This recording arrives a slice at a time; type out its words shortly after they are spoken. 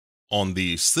On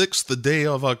the 6th day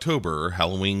of October,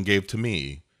 Halloween gave to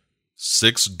me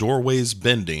 6 doorways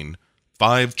bending,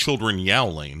 5 children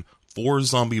yowling, 4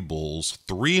 zombie bulls,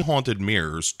 3 haunted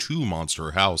mirrors, 2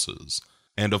 monster houses,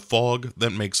 and a fog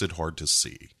that makes it hard to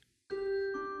see.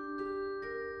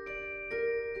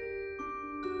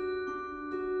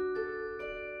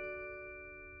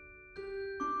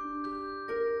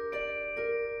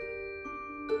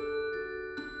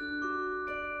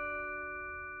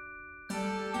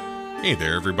 Hey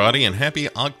there, everybody, and happy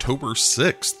October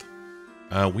 6th.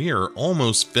 We are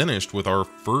almost finished with our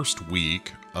first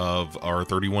week of our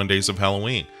 31 Days of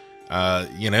Halloween.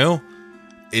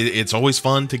 It's always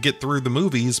fun to get through the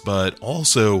movies, but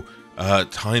also,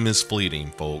 time is fleeting,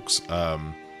 folks.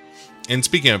 And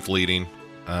speaking of fleeting,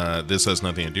 this has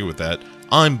nothing to do with that.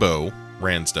 I'm Bo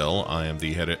Ransdell. I am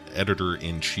the head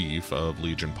editor-in-chief of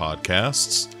Legion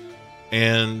Podcasts,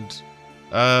 and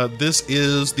this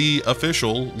is the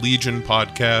official Legion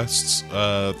Podcasts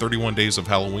 31 Days of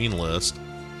Halloween list,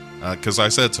 because I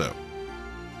said so.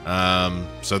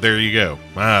 So there you go.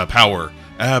 Power.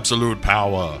 Absolute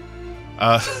power.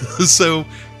 So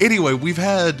anyway, we've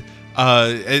had,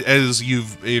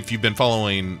 if you've been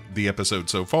following the episode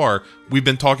so far, we've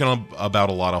been talking about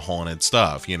a lot of haunted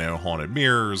stuff, haunted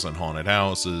mirrors and haunted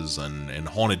houses and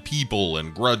haunted people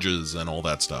and grudges and all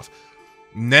that stuff.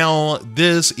 Now,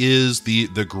 this is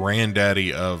the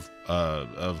granddaddy of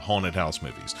haunted house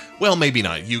movies. Well, maybe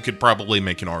not. You could probably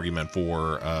make an argument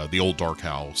for the old Dark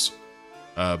House,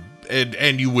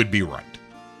 and you would be right.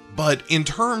 But in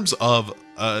terms of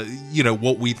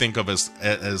what we think of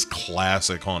as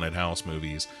classic haunted house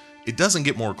movies, it doesn't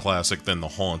get more classic than The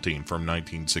Haunting from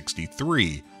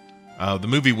 1963, the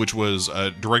movie which was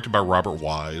directed by Robert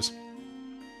Wise,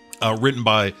 written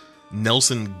by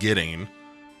Nelson Gidding.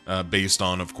 Based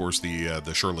on, of course,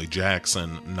 the Shirley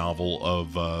Jackson novel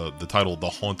of the title "The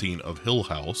Haunting of Hill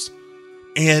House,"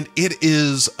 and it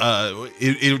is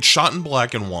it was shot in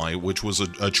black and white, which was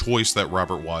a choice that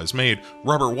Robert Wise made.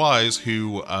 Robert Wise,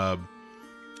 who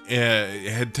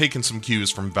had taken some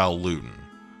cues from Val Lewton,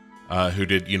 who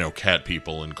did Cat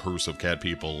People and Curse of Cat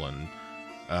People, and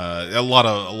a lot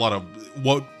of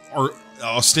what are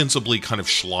ostensibly kind of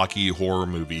schlocky horror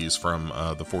movies from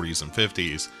the 40s and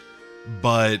 50s.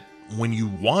 But when you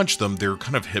watch them, they're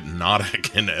kind of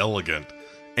hypnotic and elegant,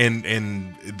 and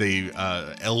they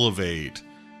elevate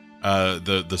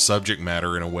the subject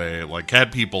matter in a way like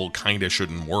Cat People kind of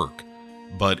shouldn't work,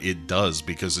 but it does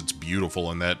because it's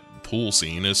beautiful, and that pool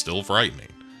scene is still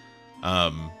frightening.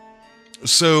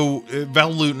 So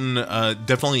Val Lewton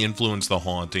definitely influenced The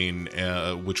Haunting,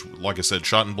 which, like I said,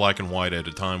 shot in black and white at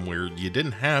a time where you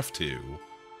didn't have to,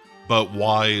 but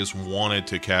Wise wanted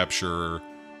to capture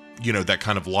that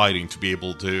kind of lighting to be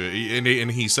able to, and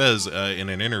he says in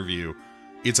an interview,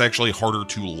 it's actually harder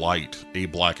to light a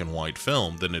black and white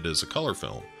film than it is a color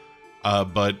film.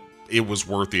 But it was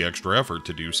worth the extra effort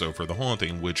to do so for The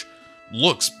Haunting, which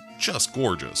looks just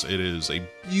gorgeous. It is a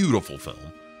beautiful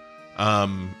film.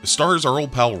 Stars our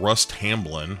old pal Russ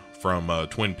Tamblyn from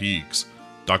Twin Peaks.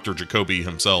 Dr. Jacoby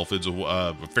himself. It's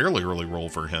a fairly early role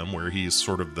for him, where he's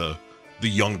sort of the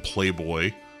young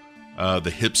playboy,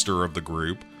 the hipster of the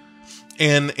group.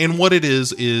 And what it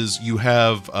is you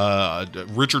have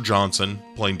Richard Johnson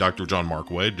playing Dr. John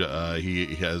Markwood.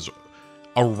 He has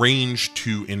arranged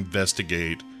to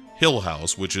investigate Hill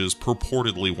House, which is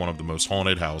purportedly one of the most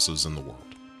haunted houses in the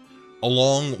world.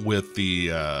 Along with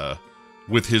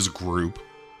with his group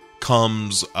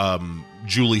comes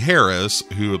Julie Harris,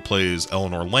 who plays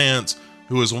Eleanor Lance,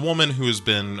 who is a woman who has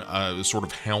been sort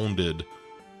of hounded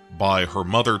by her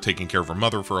mother, taking care of her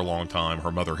mother for a long time.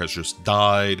 Her mother has just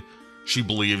died. She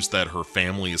believes that her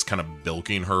family is kind of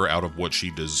bilking her out of what she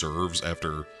deserves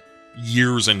after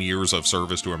years and years of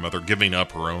service to her mother, giving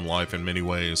up her own life in many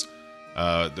ways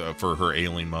for her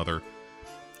ailing mother.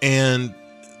 And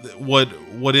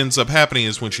what ends up happening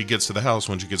is when she gets to the house,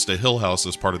 when she gets to Hill House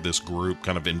as part of this group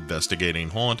kind of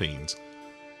investigating hauntings,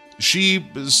 she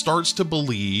starts to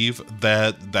believe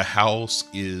that the house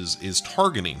is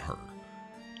targeting her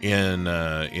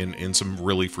in some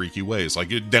really freaky ways,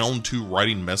 like down to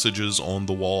writing messages on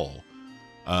the wall.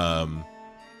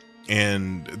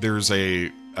 And there's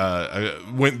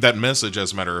when that message,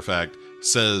 as a matter of fact,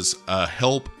 says,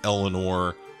 "Help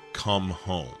Eleanor, come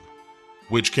home,"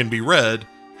 which can be read,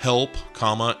 "Help,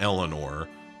 Eleanor,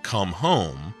 come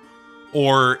home,"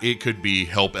 or it could be,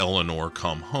 "Help Eleanor,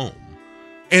 come home."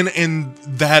 And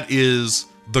that is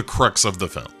the crux of the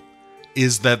film,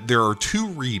 is that there are 2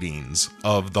 readings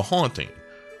of The Haunting.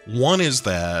 One is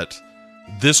that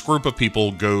this group of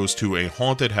people goes to a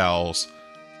haunted house,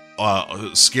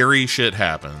 scary shit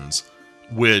happens,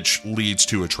 which leads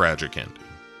to a tragic ending.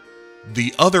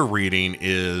 The other reading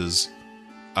is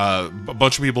a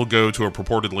bunch of people go to a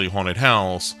purportedly haunted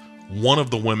house. One of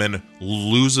the women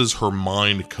loses her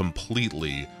mind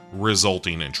completely,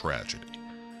 resulting in tragedy.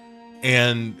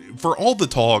 And for all the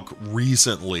talk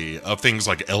recently of things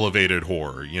like elevated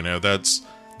horror,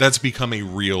 that's become a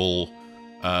real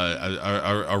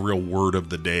a real word of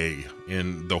the day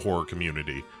in the horror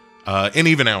community, and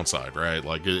even outside, right?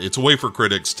 Like, it's a way for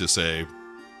critics to say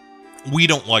we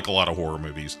don't like a lot of horror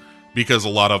movies because a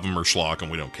lot of them are schlock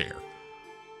and we don't care,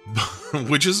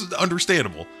 which is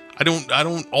understandable. I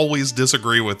don't always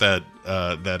disagree with that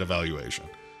evaluation.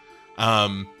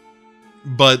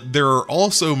 But there are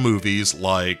also movies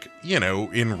like,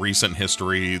 in recent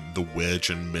history, The Witch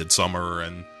and Midsummer,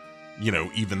 and,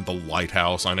 even The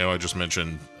Lighthouse. I know I just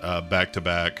mentioned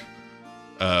back-to-back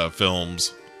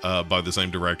films by the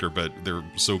same director, but they're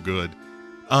so good.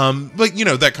 But,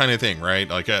 that kind of thing, right?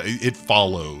 Like, It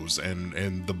Follows,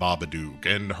 and The Babadook,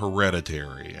 and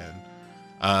Hereditary,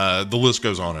 and the list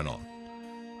goes on and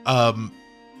on.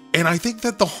 And I think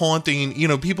that The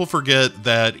Haunting, people forget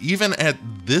that even at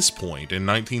this point in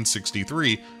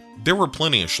 1963, there were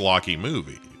plenty of schlocky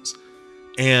movies.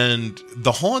 And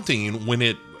The Haunting, when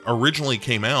it originally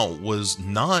came out, was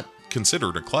not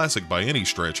considered a classic by any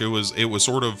stretch. It was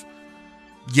sort of,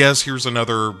 yes, here's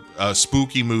another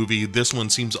spooky movie. This one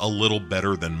seems a little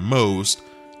better than most.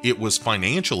 It was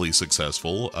financially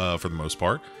successful for the most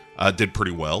part, did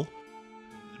pretty well.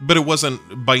 But it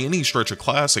wasn't by any stretch a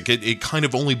classic. It kind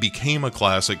of only became a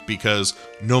classic because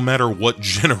no matter what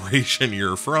generation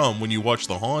you're from, when you watch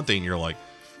The Haunting, you're like,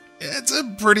 it's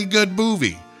a pretty good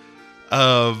movie.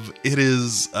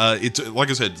 It's like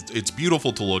I said, it's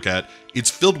beautiful to look at. It's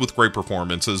filled with great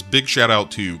performances. Big shout out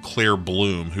to Claire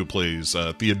Bloom, who plays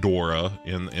Theodora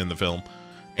in the film,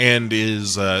 and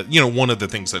is one of the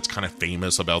things that's kind of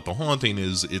famous about The Haunting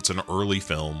is it's an early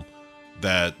film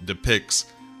that depicts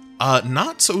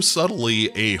not so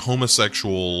subtly a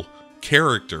homosexual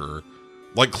character.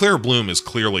 Like, Claire Bloom is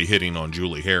clearly hitting on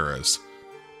Julie Harris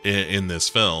in this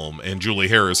film, and Julie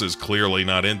Harris is clearly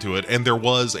not into it. And there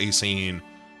was a scene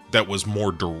that was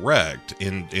more direct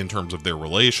in terms of their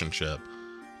relationship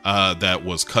that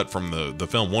was cut from the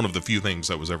film. One of the few things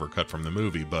that was ever cut from the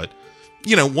movie. But,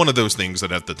 one of those things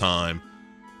that at the time,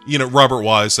 Robert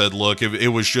Wise said, look, it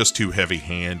was just too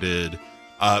heavy-handed.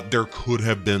 There could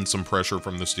have been some pressure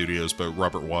from the studios, but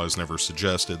Robert Wise never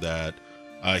suggested that.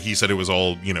 He said it was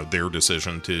all, their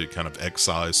decision to kind of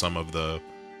excise some of the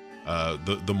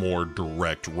more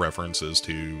direct references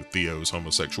to Theo's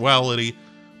homosexuality.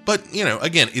 But,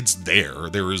 again, it's there.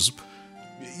 There is,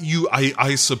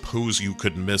 I suppose you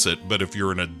could miss it, but if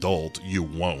you're an adult, you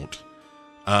won't.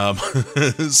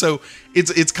 So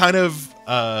it's kind of,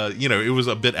 it was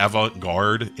a bit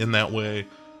avant-garde in that way.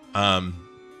 And,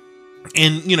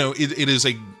 it is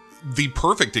the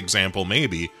perfect example,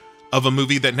 maybe, of a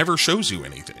movie that never shows you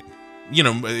anything.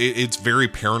 It's very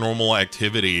Paranormal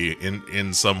Activity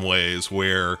in some ways,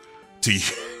 where,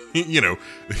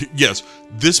 yes,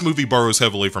 this movie borrows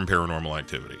heavily from Paranormal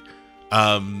Activity.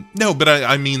 No, but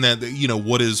I mean that,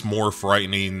 what is more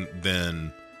frightening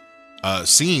than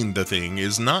seeing the thing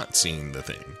is not seeing the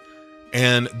thing.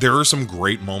 And there are some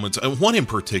great moments. One in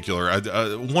particular,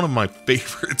 one of my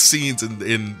favorite scenes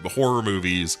in horror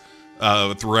movies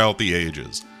throughout the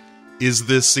ages is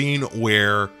this scene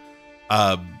where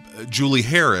Julie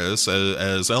Harris,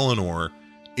 as Eleanor,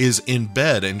 is in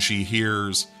bed and she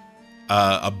hears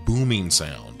a booming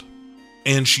sound.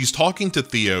 And she's talking to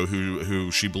Theo,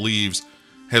 who she believes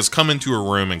has come into her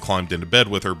room and climbed into bed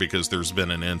with her because there's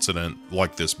been an incident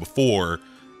like this before.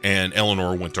 And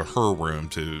Eleanor went to her room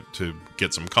to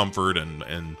get some comfort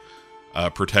and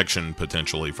protection,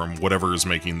 potentially, from whatever is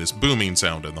making this booming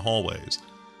sound in the hallways.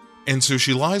 And so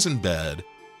she lies in bed,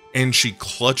 and she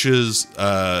clutches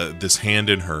this hand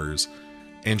in hers,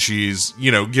 and she's,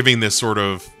 giving this sort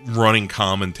of running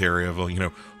commentary of,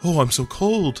 oh, I'm so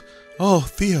cold. Oh,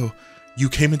 Theo, you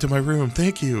came into my room.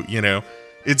 Thank you.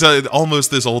 It's almost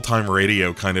this old-time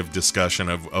radio kind of discussion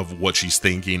of what she's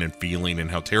thinking and feeling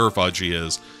and how terrified she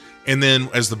is. And then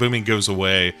as the booming goes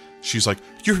away, she's like,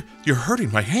 you're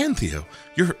hurting my hand, Theo.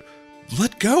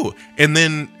 Let go. And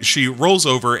then she rolls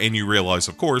over and you realize,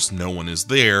 of course, no one is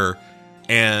there.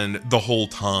 And the whole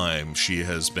time she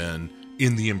has been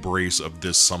in the embrace of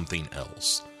this something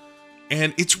else.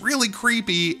 And it's really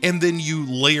creepy. And then you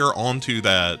layer onto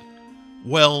that,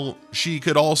 well, she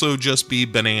could also just be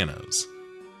bananas.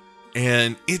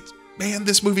 And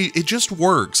this movie, it just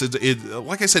works.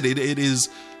 Like I said, it is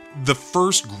the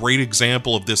first great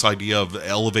example of this idea of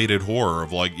elevated horror,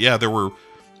 of like, yeah, there were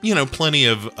plenty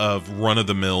of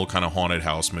run-of-the-mill kind of haunted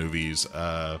house movies.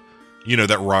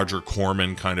 That Roger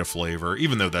Corman kind of flavor,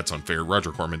 even though that's unfair.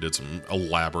 Roger Corman did some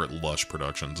elaborate, lush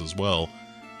productions as well.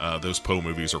 Those Poe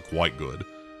movies are quite good.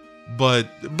 But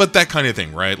that kind of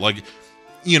thing, right? Like,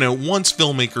 once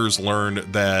filmmakers learned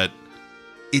that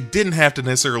it didn't have to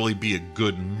necessarily be a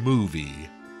good movie,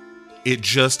 it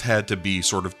just had to be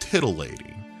sort of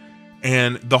titillating.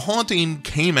 And The Haunting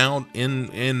came out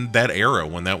in that era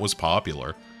when that was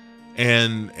popular.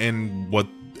 And what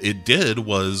it did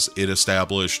was it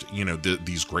established,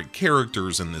 these great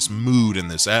characters and this mood and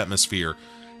this atmosphere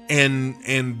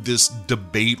and this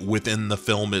debate within the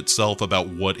film itself about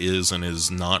what is and is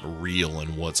not real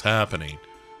and what's happening.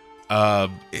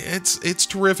 It's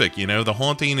terrific. The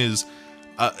Haunting is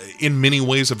in many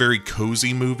ways a very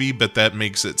cozy movie, but that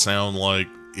makes it sound like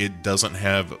it doesn't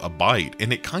have a bite,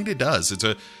 and it kind of does.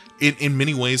 In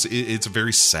many ways it's a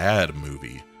very sad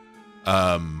movie.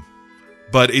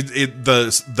 But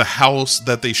the house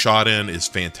that they shot in is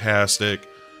fantastic.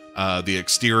 The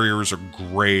exteriors are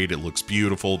great. It looks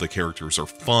beautiful. The characters are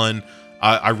fun.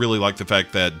 I really like the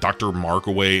fact that Dr.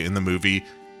 Markaway in the movie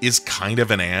is kind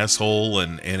of an asshole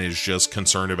and is just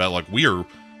concerned about, like, we are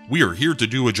here to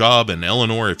do a job, and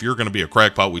Eleanor, if you're going to be a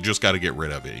crackpot, we just got to get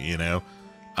rid of it,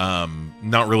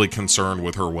 not really concerned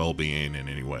with her well-being in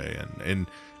any way. And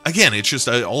again, it's just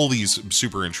all these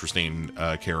super interesting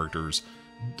characters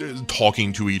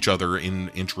talking to each other in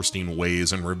interesting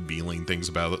ways and revealing things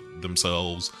about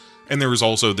themselves. And there was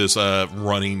also this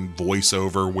running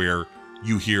voiceover where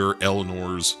you hear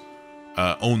Eleanor's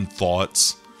own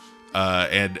thoughts,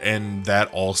 and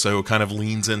that also kind of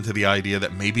leans into the idea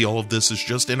that maybe all of this is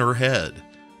just in her head,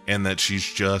 and that she's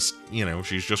just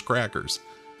crackers.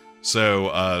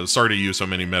 So sorry to use so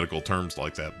many medical terms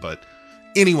like that, but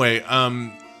anyway,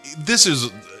 this is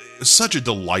such a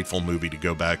delightful movie to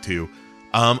go back to.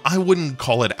 I wouldn't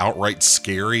call it outright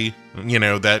scary.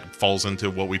 That falls into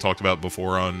what we talked about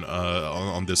before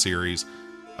on this series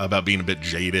about being a bit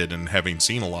jaded and having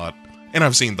seen a lot. And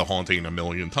I've seen The Haunting a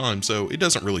million times, so it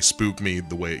doesn't really spook me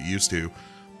the way it used to.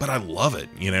 But I love it.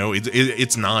 It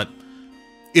is not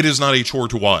a chore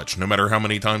to watch. No matter how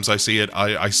many times I see it,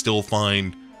 I still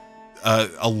find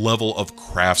a level of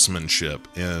craftsmanship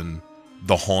in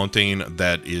The Haunting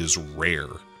that is rare.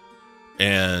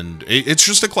 And it's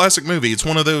just a classic movie. It's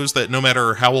one of those that no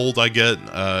matter how old I get,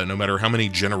 no matter how many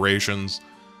generations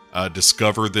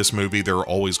discover this movie, there are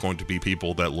always going to be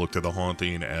people that look to The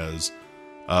Haunting as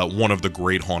one of the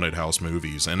great haunted house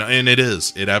movies. And it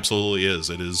is. It absolutely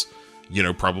is. It is,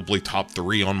 probably top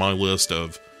 3 on my list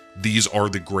of these are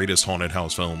the greatest haunted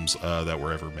house films that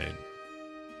were ever made.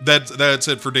 That's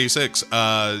it for day 6.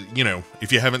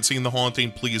 If you haven't seen The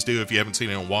Haunting, please do. If you haven't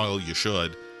seen it in a while, you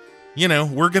should.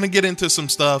 We're going to get into some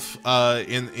stuff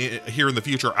here in the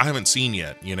future I haven't seen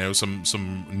yet.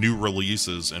 Some new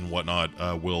releases and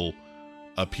whatnot will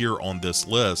appear on this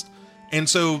list. And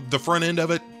so the front end of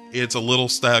it, it's a little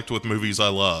stacked with movies I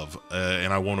love,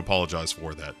 and I won't apologize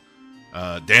for that.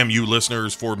 Damn you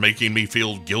listeners for making me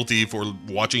feel guilty for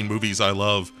watching movies I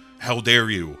love. How dare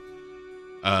you?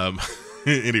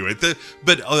 Anyway,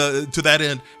 but to that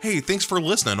end, hey, thanks for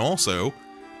listening also.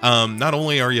 Not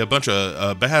only are you a bunch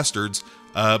of bastards,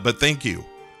 but thank you.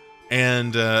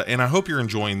 And I hope you're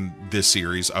enjoying this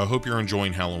series. I hope you're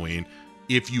enjoying Halloween.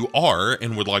 If you are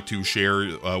and would like to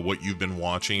share what you've been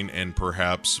watching and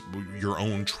perhaps your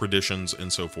own traditions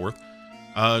and so forth,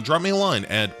 drop me a line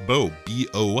at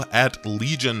B-O, at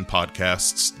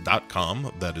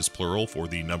legionpodcasts.com. That is plural for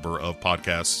the number of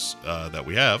podcasts that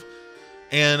we have.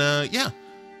 And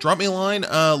drop me a line.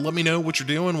 Let me know what you're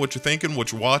doing, what you're thinking,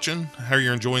 what you're watching, how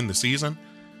you're enjoying the season.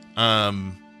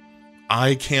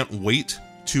 I can't wait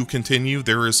to continue.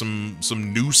 There is some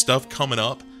new stuff coming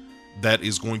up that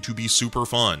is going to be super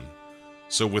fun.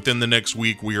 So within the next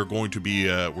week, we're going to be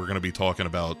talking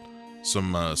about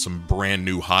some brand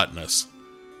new hotness.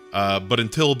 But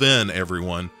until then,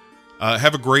 everyone,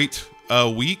 have a great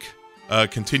week.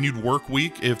 Continued work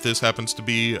week if this happens to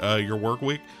be your work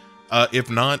week. If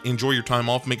not, enjoy your time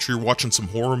off. Make sure you're watching some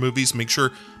horror movies. Make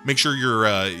sure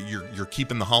you're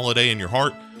keeping the holiday in your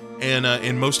heart.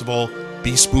 And most of all,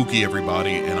 be spooky,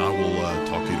 everybody. And I will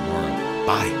talk to you tomorrow.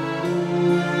 Bye.